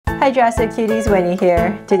Hi Drastic Cuties, Winnie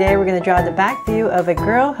here. Today we're going to draw the back view of a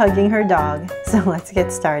girl hugging her dog. So let's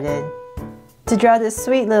get started. To draw this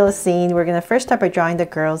sweet little scene, we're going to first start by drawing the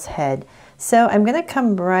girl's head. So I'm going to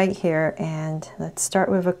come right here and let's start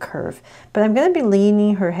with a curve. But I'm going to be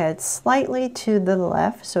leaning her head slightly to the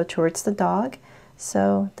left, so towards the dog.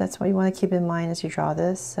 So that's what you want to keep in mind as you draw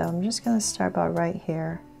this. So I'm just going to start about right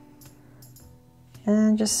here.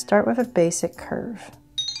 And just start with a basic curve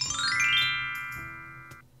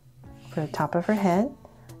for the top of her head,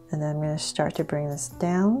 and then I'm going to start to bring this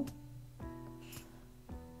down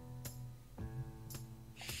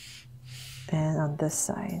and on this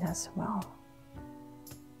side as well.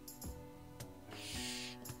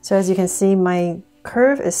 So as you can see, my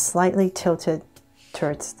curve is slightly tilted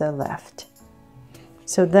towards the left.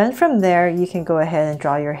 So then from there you can go ahead and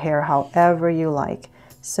draw your hair however you like.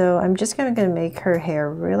 So I'm just going to make her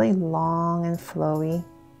hair really long and flowy.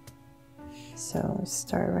 So let's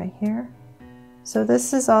start right here. So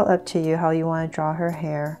this is all up to you how you want to draw her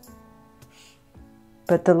hair.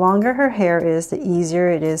 But the longer her hair is, the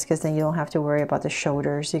easier it is, because then you don't have to worry about the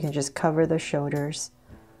shoulders. You can just cover the shoulders.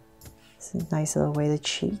 It's a nice little way to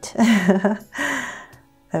cheat.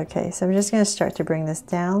 Okay, so I'm just going to start to bring this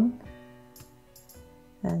down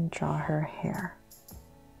and draw her hair.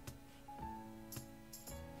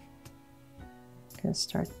 I'm going to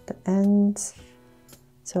start at the ends.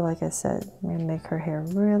 So like I said, I'm going to make her hair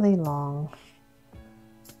really long.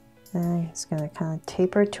 And it's going to kind of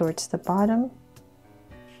taper towards the bottom.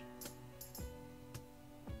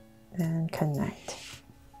 And connect.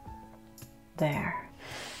 There.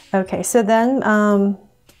 Okay, so then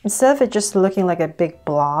instead of it just looking like a big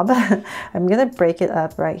blob, I'm going to break it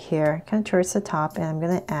up right here, kind of towards the top, and I'm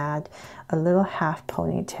going to add a little half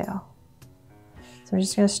ponytail. So I'm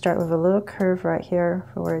just going to start with a little curve right here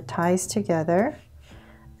for where it ties together.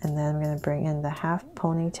 And then I'm going to bring in the half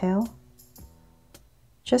ponytail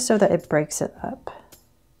just so that it breaks it up.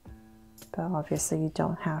 But obviously you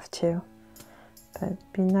don't have to. But it'd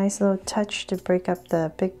be a nice little touch to break up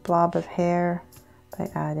the big blob of hair by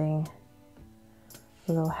adding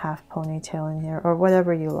a little half ponytail in here, or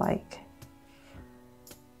whatever you like.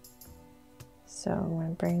 So I'm going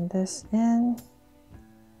to bring this in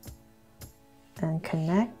and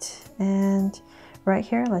connect. And right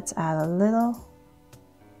here, let's add a little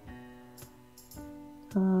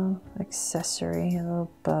accessory, a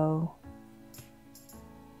little bow.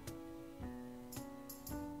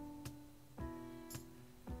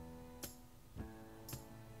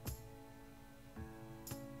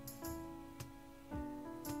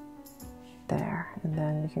 There, and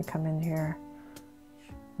then you can come in here,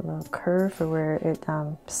 a little curve for where it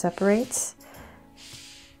separates.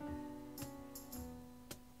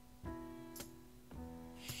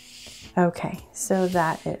 Okay, so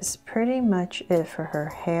that is pretty much it for her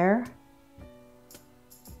hair.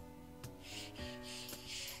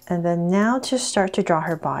 And then now to start to draw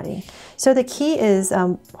her body. So the key is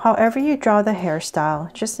however you draw the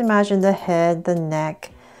hairstyle, just imagine the head, the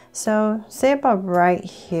neck. So say about right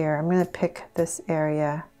here, I'm going to pick this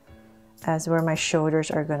area as where my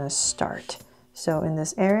shoulders are going to start. So in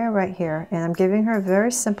this area right here, and I'm giving her a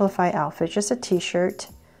very simplified outfit, just a t-shirt.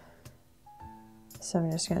 So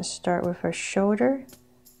I'm just going to start with her shoulder,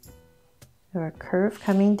 her curve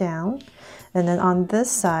coming down, and then on this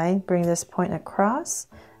side, bring this point across.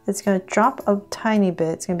 It's going to drop a tiny bit.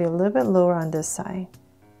 It's going to be a little bit lower on this side,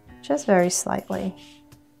 just very slightly.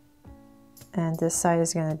 And this side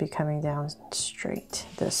is going to be coming down straight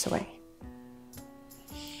this way.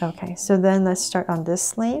 Okay, so then let's start on this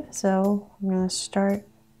sleeve. So I'm going to start,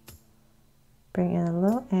 bring in a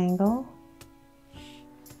little angle.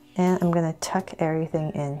 And I'm going to tuck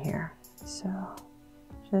everything in here, so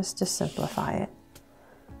just to simplify it.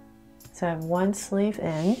 So I have one sleeve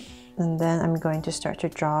in, and then I'm going to start to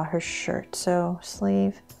draw her shirt. So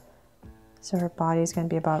sleeve, so her body is going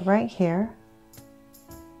to be about right here.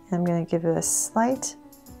 And I'm going to give it a slight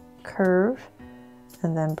curve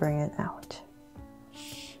and then bring it out.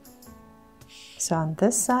 So on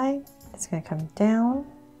this side, it's going to come down.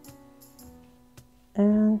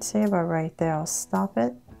 And say about right there, I'll stop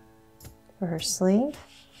it for her sleeve.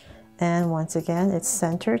 And once again, it's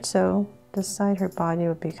centered, so this side, her body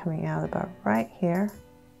would be coming out about right here.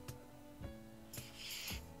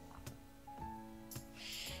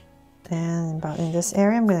 And about in this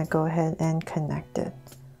area, I'm going to go ahead and connect it.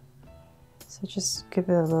 So just give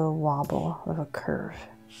it a little wobble of a curve.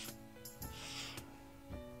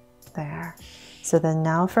 There. So then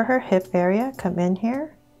now for her hip area, come in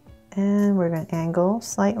here, and we're going to angle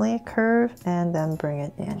slightly, curve, and then bring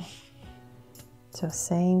it in. So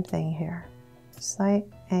same thing here. Slight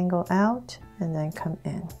angle out and then come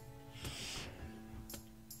in.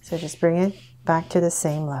 So just bring it back to the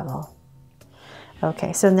same level.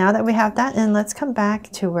 Okay, so now that we have that in, let's come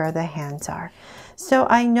back to where the hands are. So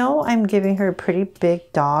I know I'm giving her a pretty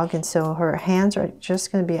big dog, and so her hands are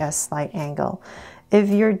just going to be at a slight angle. If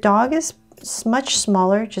your dog is much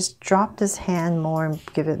smaller, just drop this hand more and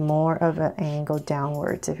give it more of an angle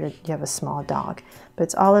downwards if you have a small dog. But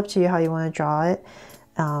it's all up to you how you want to draw it.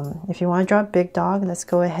 If you want to draw a big dog, let's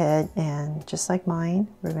go ahead and just like mine,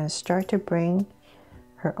 we're going to start to bring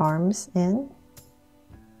her arms in.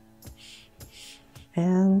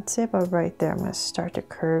 And say about right there, I'm going to start to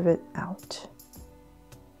curve it out.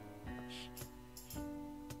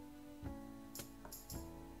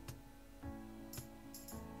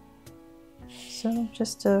 So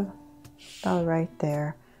just about right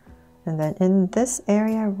there. And then in this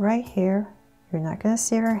area right here, you're not going to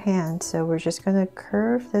see her hand, so we're just going to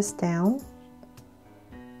curve this down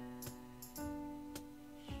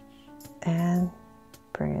and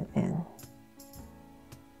bring it in.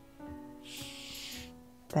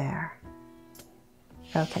 There.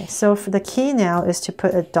 Okay, so for the key now is to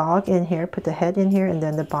put a dog in here, put the head in here, and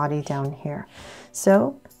then the body down here.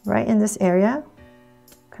 So right in this area,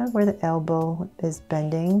 kind of where the elbow is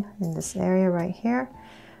bending, in this area right here,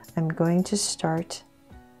 I'm going to start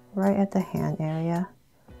right at the hand area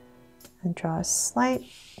and draw a slight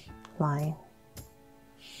line.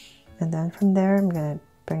 And then from there, I'm going to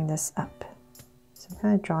bring this up. So I'm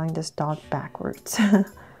kind of drawing this dog backwards.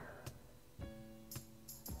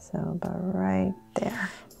 So about right there.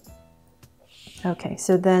 Okay,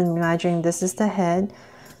 so then imagine this is the head.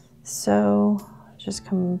 So just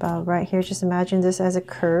come about right here. Just imagine this as a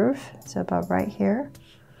curve. So about right here.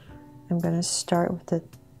 I'm going to start with the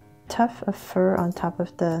tuft of fur on top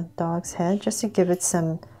of the dog's head just to give it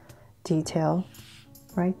some detail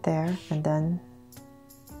right there. And then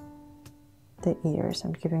the ears.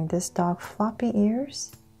 I'm giving this dog floppy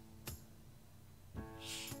ears.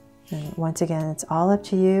 And once again, it's all up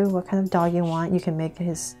to you what kind of dog you want. You can make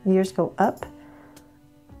his ears go up,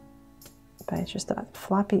 but I just thought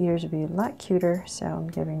floppy ears would be a lot cuter, so I'm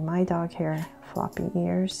giving my dog here floppy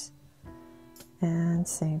ears. And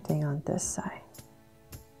same thing on this side.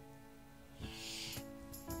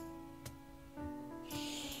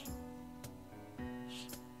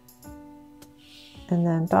 And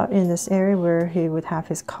then about in this area where he would have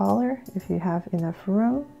his collar, if you have enough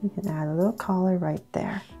room, you can add a little collar right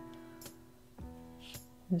there.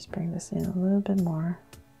 Just bring this in a little bit more.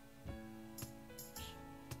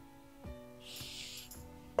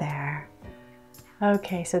 There.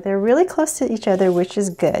 Okay, so they're really close to each other, which is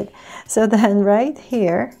good. So then right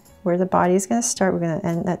here, where the body is going to start, we're going to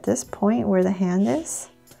end at this point where the hand is.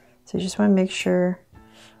 So you just want to make sure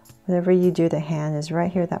whatever you do, the hand is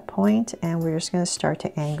right here at that point, and we're just going to start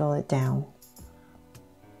to angle it down.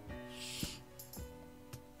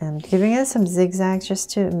 And I'm giving it some zigzags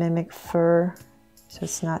just to mimic fur, so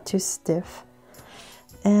it's not too stiff.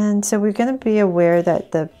 And so we're going to be aware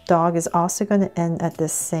that the dog is also going to end at the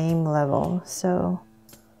same level. So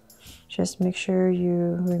just make sure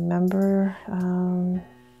you remember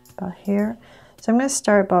about here. So I'm going to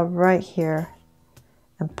start about right here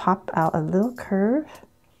and pop out a little curve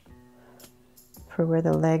for where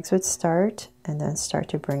the legs would start, and then start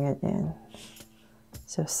to bring it in.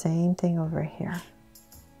 So same thing over here.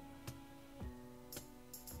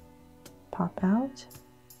 Pop out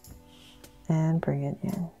and bring it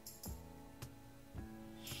in.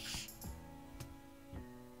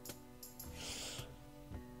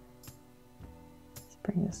 Let's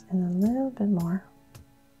bring this in a little bit more.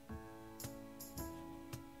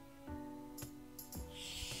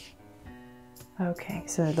 Okay,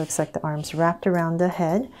 so it looks like the arms wrapped around the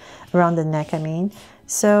head, around the neck, I mean.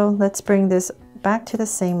 So let's bring this back to the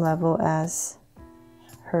same level as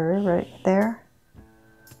her right there.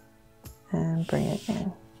 And bring it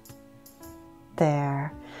in.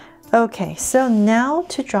 There. Okay, so now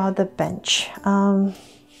to draw the bench.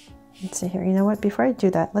 Let's see here. You know what? Before I do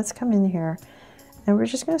that, let's come in here and we're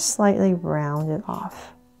just going to slightly round it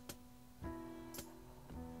off.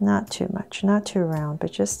 Not too much, not too round,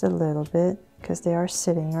 but just a little bit, because they are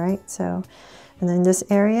sitting, right? So, and then this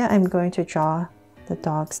area, I'm going to draw the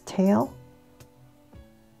dog's tail.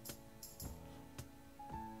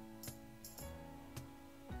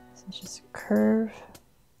 So just curve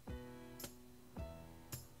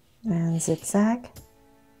and zigzag.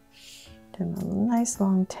 Do a nice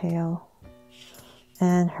long tail,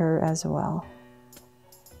 and her as well.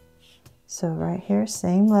 So right here,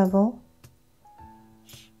 same level.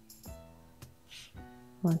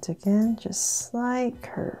 Once again, just slight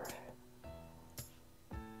curve.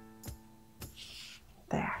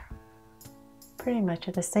 There. pretty much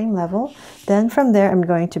at the same level. Then from there, I'm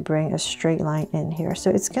going to bring a straight line in here. So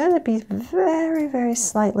it's going to be very, very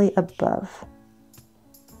slightly above.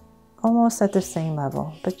 Almost at the same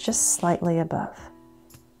level, but just slightly above.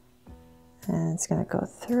 And it's going to go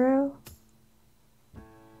through.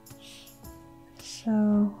 So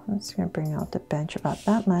I'm just going to bring out the bench about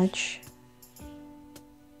that much.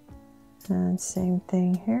 And same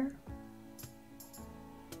thing here.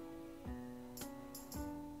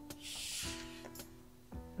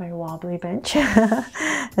 My wobbly bench. And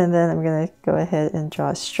then I'm going to go ahead and draw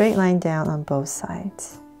a straight line down on both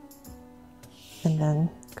sides. And then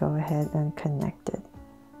go ahead and connect it.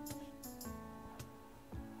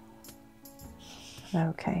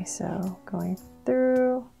 Okay, so going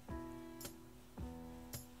through.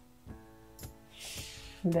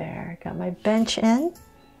 There, got my bench in.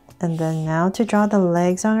 And then now to draw the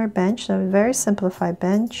legs on our bench. So a very simplified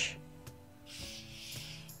bench.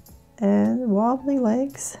 And wobbly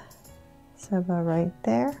legs. So about right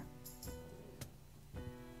there.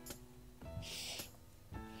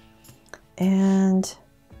 And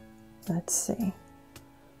let's see.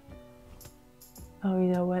 Oh, you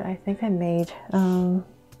know what? I think I made,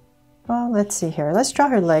 well, let's see here. Let's draw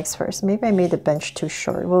her legs first. Maybe I made the bench too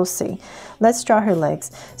short. We'll see. Let's draw her legs.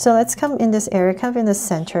 So let's come in this area, come in the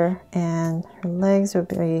center, and her legs will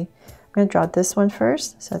be, I'm going to draw this one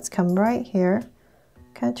first. So let's come right here,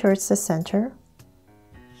 kind of towards the center.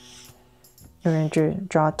 We're going to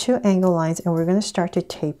draw two angle lines, and we're going to start to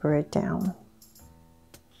taper it down.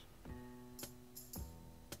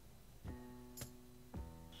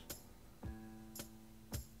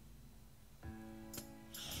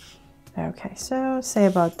 Okay, so say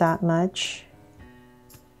about that much.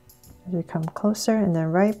 As we come closer, and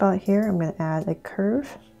then right about here, I'm going to add a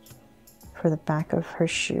curve for the back of her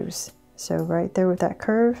shoes. So right there with that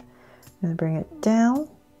curve, I'm going to bring it down.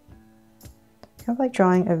 Kind of like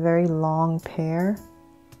drawing a very long pear.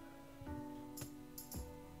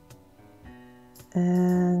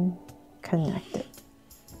 And connect it.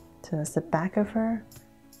 So that's the back of her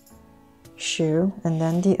shoe, and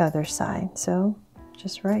then the other side. So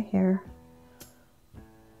just right here,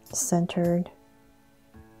 centered,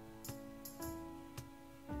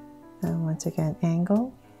 and once again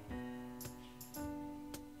angle,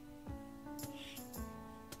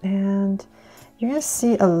 and you're going to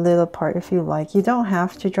see a little part if you like. You don't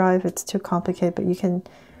have to draw if it's too complicated, but you can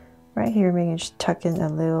right here maybe just tuck in a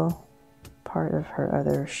little part of her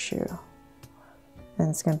other shoe, and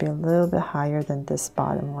it's going to be a little bit higher than this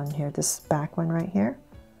bottom one here, this back one right here.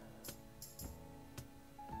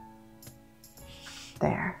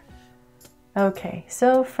 There. Okay,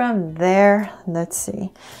 so from there, let's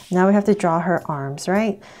see. Now we have to draw her arms,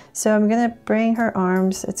 right? So I'm going to bring her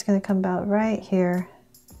arms. It's going to come about right here.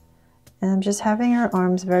 And I'm just having her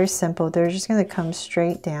arms very simple. They're just going to come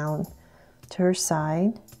straight down to her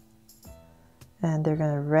side. And they're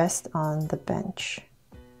going to rest on the bench.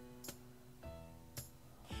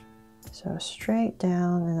 So straight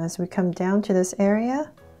down. And as we come down to this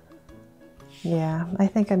area, yeah, I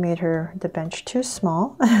think I made the bench too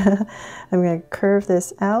small. I'm going to curve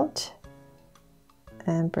this out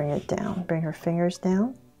and bring it down. Bring her fingers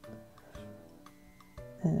down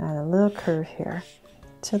and add a little curve here.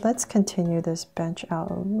 So let's continue this bench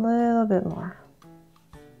out a little bit more.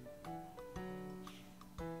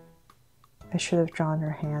 I should have drawn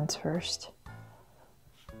her hands first.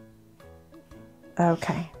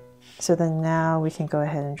 Okay, so then now we can go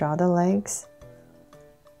ahead and draw the legs.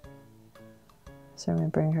 So I'm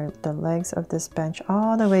going to bring the legs of this bench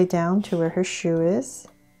all the way down to where her shoe is.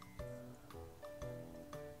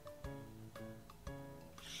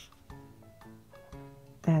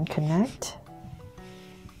 And connect.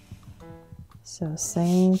 So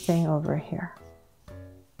same thing over here.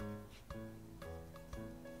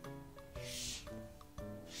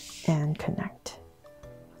 And connect.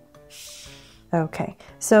 Okay,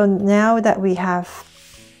 so now that we have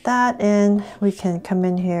that in, we can come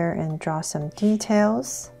in here and draw some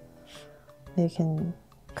details. You can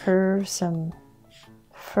curve some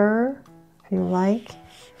fur if you like.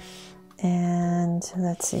 And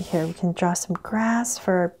let's see here, we can draw some grass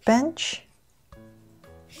for our bench.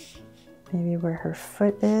 Maybe where her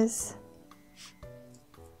foot is.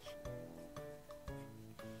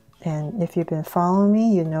 And if you've been following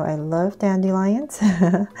me, you know I love dandelions.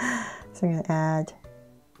 So I'm going to add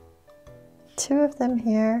 2 of them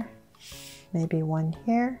here, maybe 1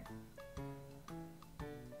 here.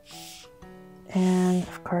 And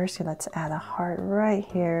of course, let's add a heart right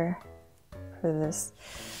here for this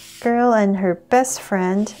girl and her best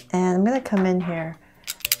friend. And I'm going to come in here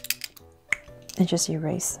and just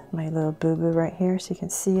erase my little boo-boo right here so you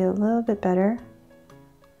can see it a little bit better.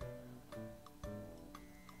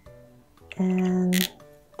 And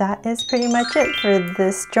that is pretty much it for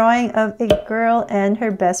this drawing of a girl and her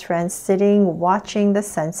best friend sitting watching the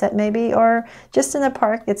sunset maybe, or just in a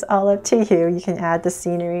park. It's all up to you. You can add the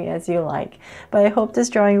scenery as you like. But I hope this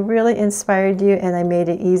drawing really inspired you and I made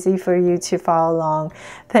it easy for you to follow along.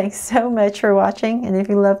 Thanks so much for watching, and if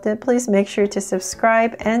you loved it, please make sure to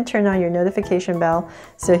subscribe and turn on your notification bell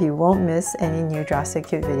so you won't miss any new Draw So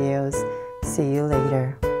Cute videos. See you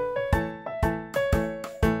later.